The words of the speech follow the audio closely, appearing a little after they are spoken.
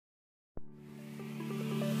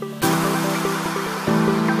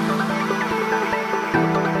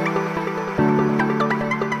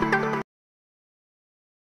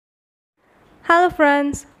Hello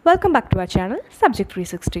friends, welcome back to our channel Subject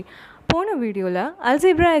 360. போன வீடியோவில்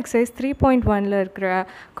Algebra Exercise 3.1ல இருக்கிற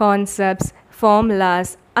concepts,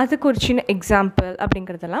 formulas, அதுக்கு ஒரு சின்ன எக்ஸாம்பிள்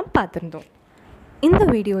அப்படிங்கிறதெல்லாம் பார்த்துருந்தோம். இந்த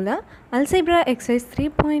வீடியோவில் Algebra Exercise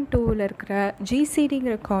 3.2ல இருக்கிற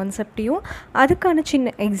GCDங்கிற கான்செப்டையும் அதுக்கான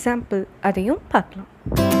சின்ன எக்ஸாம்பிள் அதையும் பார்க்கலாம்.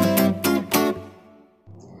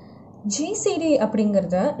 GCD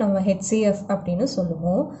அப்படிங்கிறத நம்ம HCF அப்படின்னு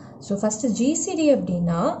சொல்லுவோம். ஸோ ஃபஸ்ட்டு GCD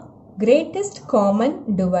அப்படின்னா greatest common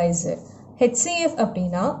divisor, HCF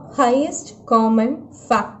அப்படின்னா highest common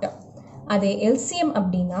factor, அதே LCM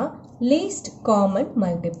அப்படின்னா least common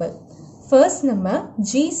multiple. ஃபர்ஸ்ட் நம்ம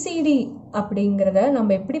GCD அப்படிங்கிறத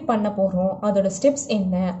நம்ம எப்படி பண்ண போகிறோம், அதோட ஸ்டெப்ஸ்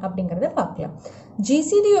என்ன அப்படிங்கிறத பார்க்கலாம்.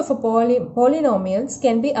 GCD of a polynomials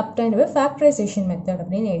can be obtained by factorization method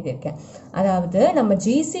அப்படின்னு எழுதியிருக்கேன். அதாவது நம்ம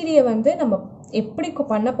GCDயை நம்ம எப்படி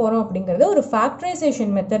பண்ண போகிறோம் அப்படிங்கிறது ஒரு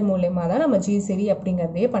ஃபேக்டரைசேஷன் மெத்தட் மூலயமா தான் நம்ம GCD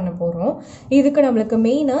அப்படிங்கிறதையே பண்ண போகிறோம். இதுக்கு நம்மளுக்கு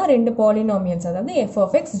மெயினாக ரெண்டு பாலினாமியல்ஸ், அதாவது f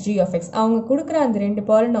of x, g of x, அவங்க கொடுக்குற அந்த ரெண்டு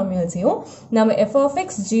பாலினாமியல்ஸையும் நம்ம f of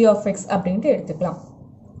x, g of x அப்படின்ட்டு எடுத்துக்கலாம்.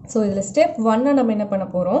 ஸோ இதில் ஸ்டெப் 1 நம்ம என்ன பண்ண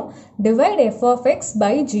போகிறோம், divide f of x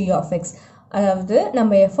by g of x. அதாவது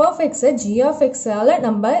நம்ம f of x g of x-ஆல்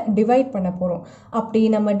நம்ம டிவைட் பண்ண போகிறோம். அப்படி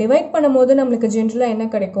நம்ம டிவைட் பண்ணும் போது நம்மளுக்கு ஜென்ரலாக என்ன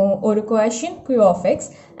கிடைக்கும், ஒரு கோஷன் q of x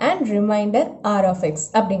and reminder r of x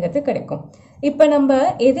அப்படிங்கிறது கிடைக்கும். இப்போ நம்ம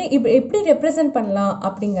எப்படி ரெப்ரசன்ட் பண்ணலாம்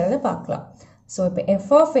அப்படிங்கிறத பார்க்கலாம். ஸோ இப்போ f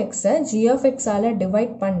of x-ஐ g of x-ஆல்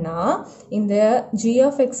divide பண்ணால் இந்த g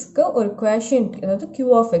of x-க்கு ஒரு கோஷன்ட், அதாவது q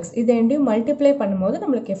of x, இது ரெண்டையும் மல்டிப்ளை பண்ணும்போது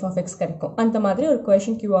நம்மளுக்கு f of x கிடைக்கும். அந்த மாதிரி ஒரு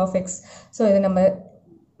கோஷன் q of x. ஸோ இதை நம்ம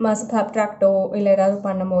சப்ட்ராக்டோ இல்லை ஏதாவது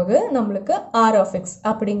பண்ணும்போது நம்மளுக்கு r of x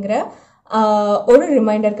அப்படிங்கிற ஒரு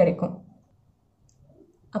ரிமைண்டர் கிடைக்கும்.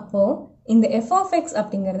 அப்போது இந்த f of x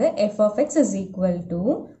அப்படிங்கிறது f of x is equal to,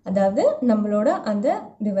 அதாவது நம்மளோட அந்த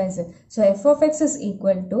divisor. So f of x is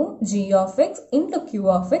equal to g of x into q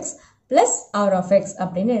of x plus r of x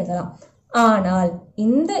அப்படின்னு எழுதலாம். ஆனால்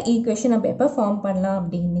இந்த ஈக்குவேஷன் நம்ம எப்போ ஃபார்ம் பண்ணலாம்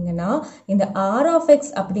அப்படின்னீங்கன்னா, இந்த r of x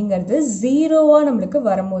அப்படிங்கிறது ஜீரோவாக நம்மளுக்கு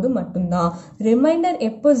வரும்போது மட்டும்தான், ரிமைண்டர்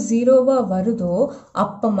எப்போ ஜீரோவாக வருதோ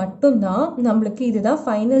அப்போ மட்டும்தான் நம்மளுக்கு இதுதான்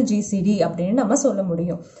ஃபைனல் GCD அப்படின்னு நம்ம சொல்ல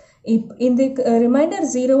முடியும். இந்த ரிமைண்டர்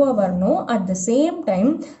ஜீரோவாக வரணும். அட் த சேம் டைம்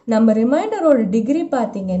நம்ம ரிமைண்டரோட டிகிரி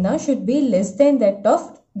பார்த்தீங்கன்னா should be less than that of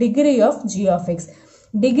degree of g of x.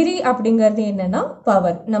 Degree அப்படிங்கிறது என்னன்னா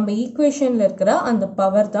பவர், நம்ம ஈக்குவேஷன்ல இருக்கிற அந்த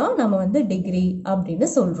பவர் தான் நம்ம டிகிரி அப்படின்னு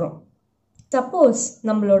சொல்றோம். சப்போஸ்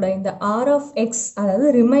நம்மளோட இந்த r of x, அதாவது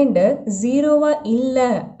ரிமைண்டர் ஜீரோவா இல்லை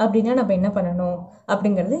அப்படின்னா நம்ம என்ன பண்ணணும்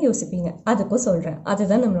அப்படிங்கறத யோசிப்பீங்க. அதுக்கும் சொல்றேன்,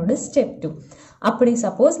 அதுதான் நம்மளோட ஸ்டெப் 2. அப்படி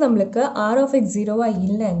சப்போஸ் நம்மளுக்கு r of x ஜீரோவா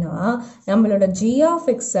இல்லைன்னா நம்மளோட g of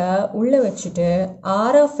x-ஐ உள்ள வச்சுட்டு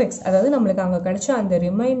r of x, அதாவது நம்மளுக்கு அங்கே கிடைச்ச அந்த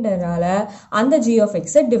ரிமைண்டரால அந்த g of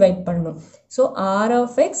x-ஐ டிவைட் பண்ணணும். ஸோ r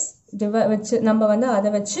of x வச்சு நம்ம அதை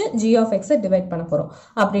வச்சு g of x-ஐ டிவைட் பண்ண போகிறோம்.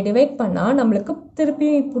 அப்படி டிவைட் பண்ணால் நம்மளுக்கு திருப்பி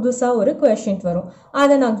புதுசாக ஒரு கோஷன்ட் வரும்.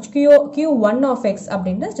 அதை நான் q1 of x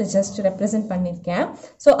அப்படின்ட்டு ஜஸ்ட் ரெப்ரசென்ட் பண்ணியிருக்கேன்.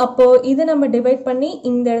 ஸோ அப்போது இதை நம்ம டிவைட் பண்ணி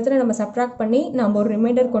இந்த இடத்துல நம்ம சப்ட்ராக்ட் பண்ணி நம்ம ஒரு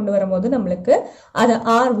ரிமைண்டர் கொண்டு வரும்போது நம்மளுக்கு அதை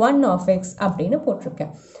r1 of x அப்படின்னு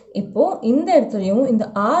போட்டிருக்கேன். இப்போ இந்த இடத்துலையும் இந்த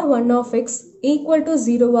r1 of x equal to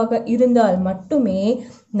ஜீரோவாக இருந்தால் மட்டுமே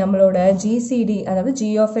நம்மளோட GCD, அதாவது g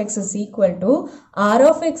of x is equal to r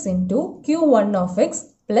of x into q1 of x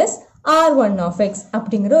plus r1 of x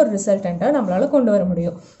அப்படிங்கிற ஒரு ரிசல்டண்ட்டை நம்மளால கொண்டு வர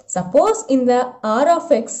முடியும். சப்போஸ் இந்த r of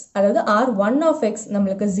x, அதாவது r1 of x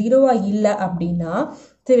நம்மளுக்கு ஜீரோவா இல்லை அப்படின்னா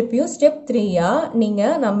திருப்பியும் ஸ்டெப்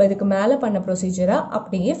 3-ஆ நம்ம இதுக்கு மேலே பண்ண ப்ரொசீஜரா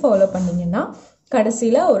அப்படியே ஃபாலோ பண்ணீங்கன்னா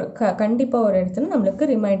கடைசியில் கண்டிப்பாக ஒரு இடத்துல நம்மளுக்கு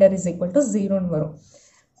ரிமைண்டர் இஸ் ஈக்குவல் டு 0ன்னு வரும்.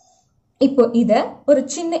 இப்போ இதை ஒரு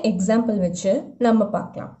சின்ன எக்ஸாம்பிள் வச்சு நம்ம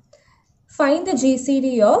பார்க்கலாம். Find the GCD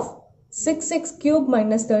of 6x cube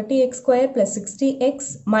minus 30x square plus 60x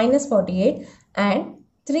minus 48 and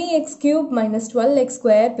 3x cube minus 12x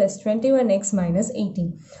square plus 21x minus 18.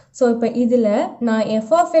 So இப்போ இதில் நான் f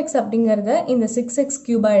of x அப்படிங்கிறத இந்த 6x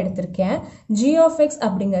cube-ஆக எடுத்திருக்கேன், g of x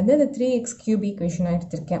அப்படிங்கிறது இந்த 3x cube ஈக்குவேஷனாக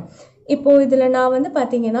எடுத்திருக்கேன். இப்போ இதில் நான்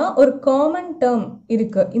பார்த்தீங்கன்னா ஒரு காமன் டேர்ம்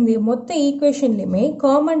இருக்கு. இந்த மொத்த ஈக்குவேஷன்லையுமே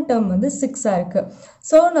காமன் டேர்ம் 6-ஆ இருக்கு.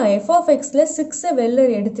 ஸோ நான் f of x-ல 6-ஐ வெளில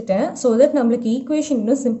எடுத்துட்டேன். ஸோ தட் நம்மளுக்கு ஈக்குவேஷன்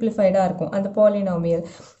இன்னும் சிம்பிளிஃபைடாக இருக்கும் அந்த பாலினாமியல்.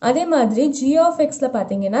 அதே மாதிரி g of x-ல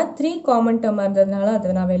பார்த்தீங்கன்னா 3 காமன் டேர்மாக இருந்ததுனால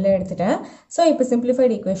அதை நான் வெளில எடுத்துட்டேன். ஸோ இப்போ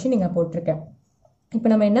சிம்பிளிஃபைடு ஈக்குவேஷன் நீங்கள் போட்டிருக்கேன். இப்போ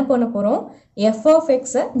நம்ம என்ன பண்ண போகிறோம், f of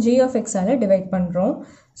x-ஐ g of x-ஆல் divide பண்ணுறோம்.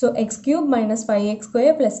 So x cube minus 5x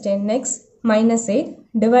square plus 10x minus 8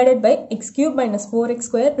 divided by x cube minus 4x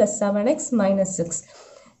square plus 7x minus 6.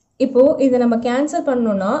 இப்போ இதை நம்ம கேன்சல்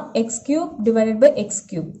பண்ணோம்னா x cube divided by x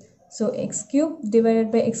cube. So x cube divided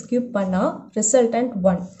by x cube பண்ணா resultant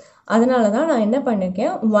 1. அதனால தான் நான் என்ன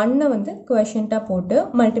பண்ணியிருக்கேன் 1 வந்து குவேஷன்ட்டாக போட்டு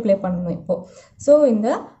மல்டிப்ளை பண்ணணும் இப்போது. ஸோ இந்த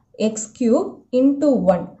X cube into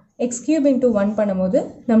 1 X cube into 1 பண்ணும்போது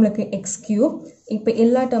நம்மளுக்கு எக்ஸ் கியூப் இப்போ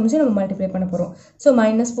எல்லா டேர்ம்ஸையும் நம்ம மல்டிப்ளை பண்ண போகிறோம். So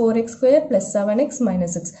 -4x² + 7x -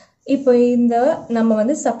 6. இப்போ இந்த நம்ம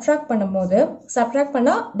வந்து சப்ட்ராக்ட் பண்ணும்போது சப்ட்ராக்ட்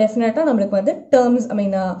பண்ணால் டெஃபினட்டாக நம்மளுக்கு வந்து டேர்ம்ஸ்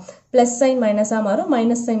ப்ளஸ் சைன் மைனஸாக மாறும்,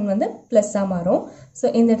 மைனஸ் சைன் வந்து ப்ளஸ்ஸாக மாறும். ஸோ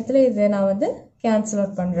இந்த இடத்துல இதை நான் வந்து கேன்சல்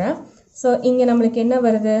அவுட் பண்ணுறேன். ஸோ இங்கே நம்மளுக்கு என்ன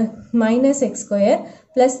வருது -x²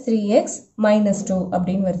 + 3x - 2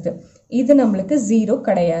 அப்படின்னு வருது. இது நம்மளுக்கு 0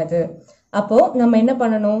 கிடையாது. அப்போது நம்ம என்ன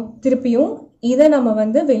பண்ணணும், திருப்பியும் இதை நம்ம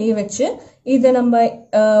வந்து வெளியே வச்சு இதை நம்ம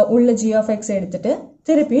உள்ள g(x) எடுத்துட்டு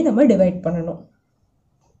திருப்பியும் நம்ம டிவைட் பண்ணணும்.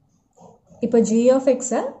 இப்போ g(x)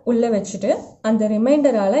 உள்ளே வச்சுட்டு அந்த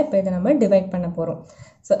ரிமைண்டரால் இப்போ இதை நம்ம டிவைட் பண்ண போகிறோம்.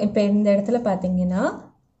 ஸோ இப்போ இந்த இடத்துல பார்த்தீங்கன்னா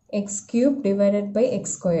x³ /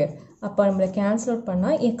 x². அப்போ நம்மளை கேன்சல் அவுட்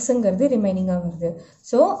பண்ணால் எக்ஸுங்கிறது ரிமைனிங்காக வருது.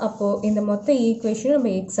 ஸோ அப்போது இந்த மொத்த ஈக்குவேஷன்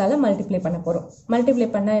நம்ம எக்ஸால் மல்டிப்ளை பண்ண போகிறோம். மல்டிப்ளை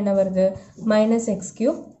பண்ணால் என்ன வருது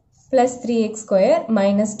 -x³ + 3x²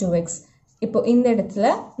 - 2x. இப்போ இந்த இடத்துல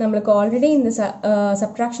நம்மளுக்கு ஆல்ரெடி இந்த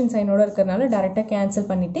சப்ட்ராக்ஷன் சைனோடு இருக்கிறதுனால டேரெக்டாக கேன்சல்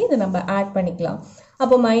பண்ணிவிட்டு இதை நம்ம ஆட் பண்ணிக்கலாம்.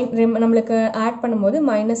 அப்போ நம்மளுக்கு ஆட் பண்ணும்போது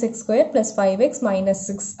 -x² + 5x -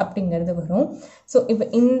 6 அப்படிங்கிறது வரும். ஸோ இப்போ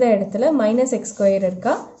இந்த இடத்துல -x²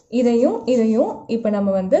 இருக்கா, இதையும் இப்போ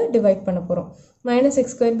நம்ம வந்து டிவைட் பண்ண போகிறோம்.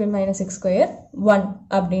 -x² / -x² 1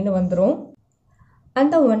 அப்படின்னு வந்துடும்.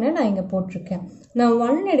 அந்த 1 நான் இங்கே போட்டிருக்கேன். நான்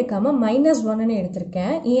 1 எடுக்காமல் -1ன்னு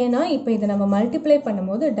எடுத்திருக்கேன். ஏன்னா இப்போ இதை நம்ம மல்டிப்ளை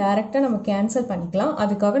பண்ணும்போது டேரெக்டாக நம்ம கேன்சல் பண்ணிக்கலாம்.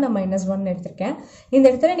 அதுக்காக நான் -1 எடுத்திருக்கேன். இந்த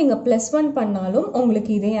இடத்துல நீங்கள் +1 பண்ணாலும்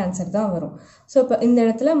உங்களுக்கு இதே ஆன்சர் தான் வரும். ஸோ இப்போ இந்த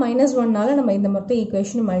இடத்துல -1னால நம்ம இந்த மொத்த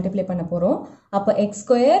ஈக்குவேஷன் மல்டிப்ளை பண்ண போகிறோம். அப்போ x²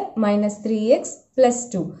 - 3x +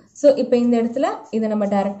 2. ஸோ இப்போ இந்த இடத்துல இதை நம்ம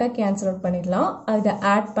டேரெக்டாக கேன்சல் அவுட் பண்ணிடலாம். அதை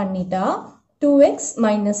ஆட் பண்ணிட்டா 2x -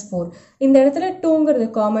 4. இந்த இடத்துல 2ங்கிறது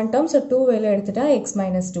காமன் டேர்ம். ஸோ 2 வெளியே எடுத்துட்டா x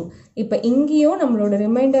 - 2. இப்போ இங்கேயும் நம்மளோட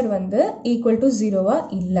ரிமைண்டர் வந்து ஈக்குவல் டு 0வா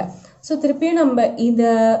இல்லை. ஸோ திருப்பியும் நம்ம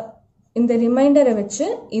இந்த ரிமைண்டரை வச்சு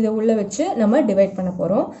இதை உள்ளே வச்சு நம்ம டிவைட் பண்ண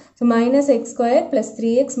போகிறோம். So -x² +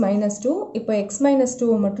 3x - 2. இப்போ x -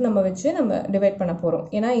 2 மட்டும் நம்ம வச்சு நம்ம டிவைட் பண்ண போகிறோம்.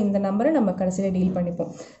 ஏன்னா இந்த நம்பரை நம்ம கடைசியில் டீல்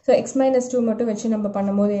பண்ணிப்போம். ஸோ x - 2 மட்டும் வச்சு நம்ம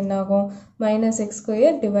பண்ணும்போது என்ன ஆகும் -x²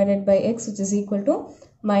 / x which is equal to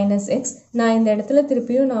 -x. நான் இந்த இடத்துல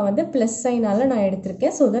திருப்பியும் நான் வந்து ப்ளஸ் சைனால் நான்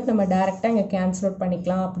எடுத்திருக்கேன். ஸோ தட் நம்ம டேரெக்டாக இங்கே கேன்சல் அவுட்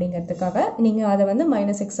பண்ணிக்கலாம் அப்படிங்கிறதுக்காக. நீங்கள் அதை வந்து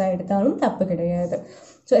 -x எடுத்தாலும் தப்பு கிடையாது.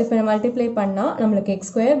 ஸோ இப்போ நான் மல்டிப்ளை பண்ணால் நம்மளுக்கு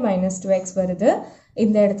x² - 2x வருது.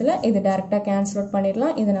 இந்த இடத்துல இது டேரெக்டாக கேன்சல் அவுட்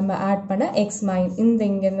பண்ணிடலாம். இதை நம்ம ஆட் பண்ண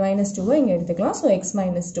இங்கே -2 இங்கே எடுத்துக்கலாம். So x -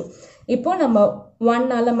 2. இப்போ நம்ம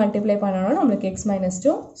 1னால மல்டிப்ளை பண்ணோம்னா நம்மளுக்கு x -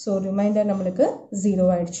 2. ஸோ ரிமைண்டர் நம்மளுக்கு 0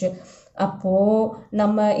 ஆயிடுச்சு. அப்போது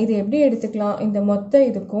நம்ம இது எப்படி எடுத்துக்கலாம், இந்த மொத்த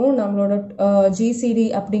இதுக்கும் நம்மளோட GCD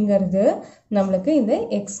அப்படிங்கிறது நம்மளுக்கு இந்த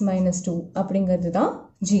x - 2 அப்படிங்கிறது தான்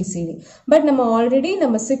GCD. பட் நம்ம ஆல்ரெடி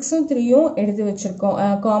நம்ம 6ம் 3யும் எடுத்து வச்சுருக்கோம்,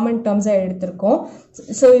 காமன் டேர்ம்ஸாக எடுத்திருக்கோம்.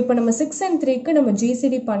 ஸோ இப்போ நம்ம 6 and 3க்கு நம்ம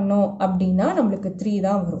GCD பண்ணோம் அப்படின்னா நம்மளுக்கு 3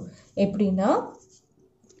 தான் வரும். எப்படின்னா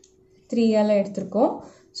 3ஆல் எடுத்திருக்கோம்.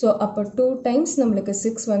 ஸோ அப்போ 2 டைம்ஸ் நம்மளுக்கு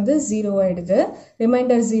 6 வந்து 0 ஆகிடுது.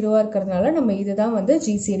 ரிமைண்டர் 0 இருக்கிறதுனால நம்ம இதுதான் வந்து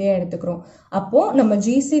GCDயாக எடுத்துக்கிறோம். அப்போது நம்ம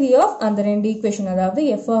GCD ஆஃப் அந்த 2 ஈக்குவேஷன், அதாவது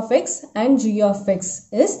f(x) and g(x)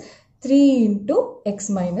 is 3 into x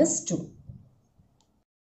 - 2.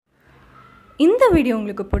 இந்த வீடியோ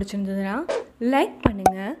உங்களுக்கு பிடிச்சிருந்ததுன்னா லைக்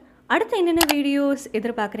பண்ணுங்கள். அடுத்து என்னென்ன வீடியோஸ்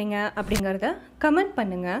எதிர்பார்க்குறீங்க அப்படிங்கிறத கமெண்ட்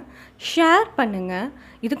பண்ணுங்கள், ஷேர் பண்ணுங்கள்.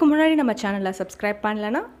 இதுக்கு முன்னாடி நம்ம சேனலை சப்ஸ்கிரைப்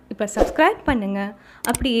பண்ணலைன்னா இப்போ சப்ஸ்கிரைப் பண்ணுங்கள்.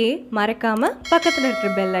 அப்படியே மறக்காமல் பக்கத்தில்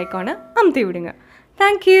இருக்கிற பெல் ஐக்கானை அமுத்தி விடுங்க.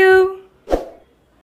 தேங்க்யூ.